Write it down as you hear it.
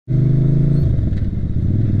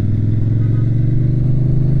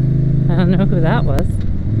don't know who that was.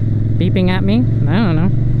 Beeping at me? I don't know.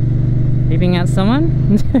 Beeping at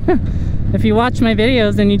someone? If you watch my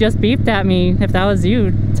videos and you just beeped at me, if that was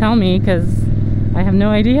you, tell me, because I have no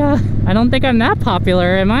idea. I don't think I'm that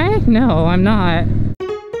popular, am I? No, I'm not.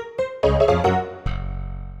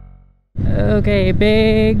 Okay,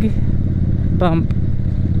 big bump.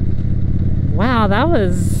 Wow, that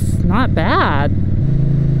was not bad.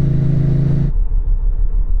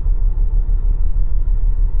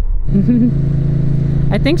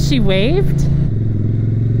 I think she waved.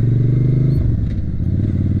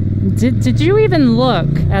 Did you even look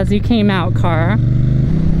as you came out, car?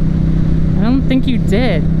 I don't think you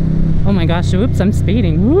did. Oh my gosh, oops, I'm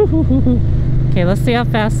speeding. Woo-hoo-hoo-hoo. Okay, let's see how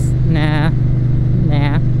fast. Nah.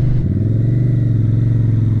 Nah.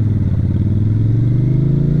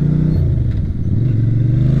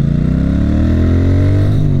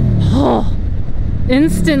 Oh,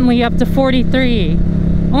 instantly up to 43.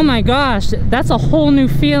 Oh my gosh, that's a whole new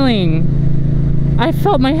feeling. I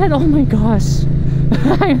felt my head, oh my gosh.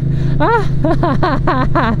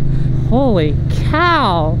 Holy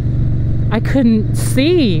cow. I couldn't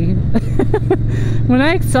see. When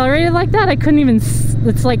I accelerated like that, I couldn't even,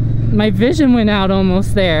 it's like my vision went out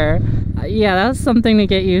almost there. Yeah, that's something to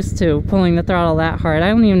get used to, pulling the throttle that hard. I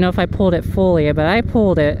don't even know if I pulled it fully, but I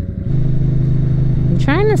pulled it. I'm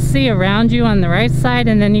trying to see around you on the right side,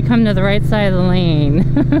 and then you come to the right side of the lane.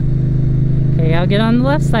 Okay, I'll get on the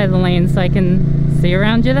left side of the lane so I can see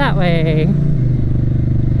around you that way.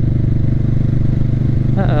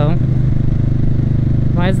 Uh-oh.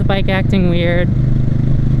 Why is the bike acting weird?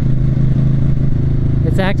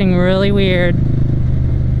 It's acting really weird.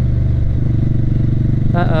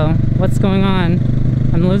 Uh-oh. What's going on?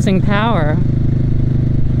 I'm losing power.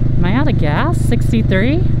 Am I out of gas?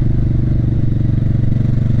 63?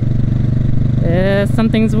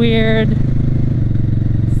 Something's weird.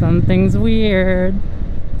 Something's weird.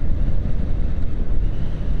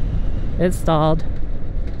 It stalled.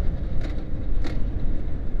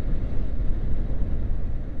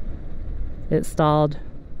 It stalled.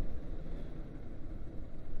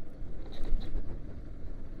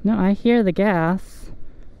 No, I hear the gas.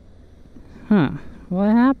 Huh. What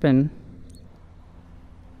happened?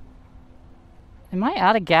 Am I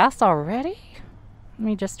out of gas already? Let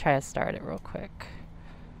me just try to start it real quick.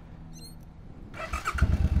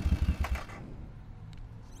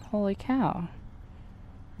 Holy cow.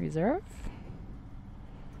 Reserve?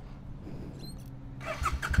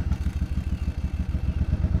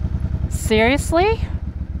 Seriously?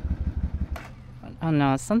 Oh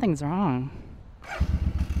no, something's wrong.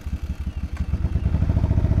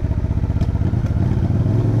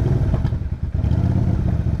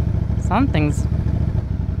 Something's...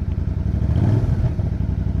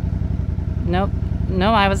 Nope.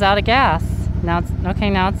 No, I was out of gas. Now it's... Okay,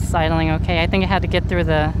 now it's idling okay. I think I had to get through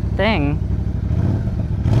the thing.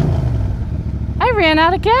 I ran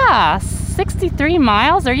out of gas! 63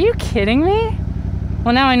 miles? Are you kidding me?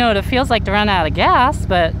 Well, now I know what it feels like to run out of gas,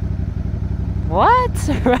 but... What?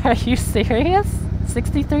 Are you serious?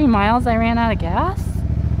 63 miles I ran out of gas?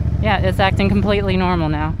 Yeah, it's acting completely normal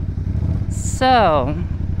now. So,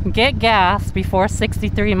 get gas before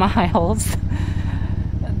 63 miles.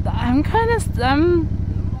 I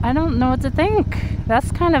don't know what to think.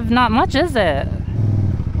 That's kind of not much, is it?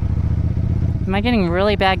 Am I getting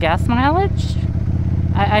really bad gas mileage?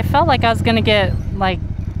 I felt like I was gonna get, like,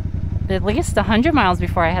 at least 100 miles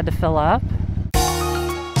before I had to fill up.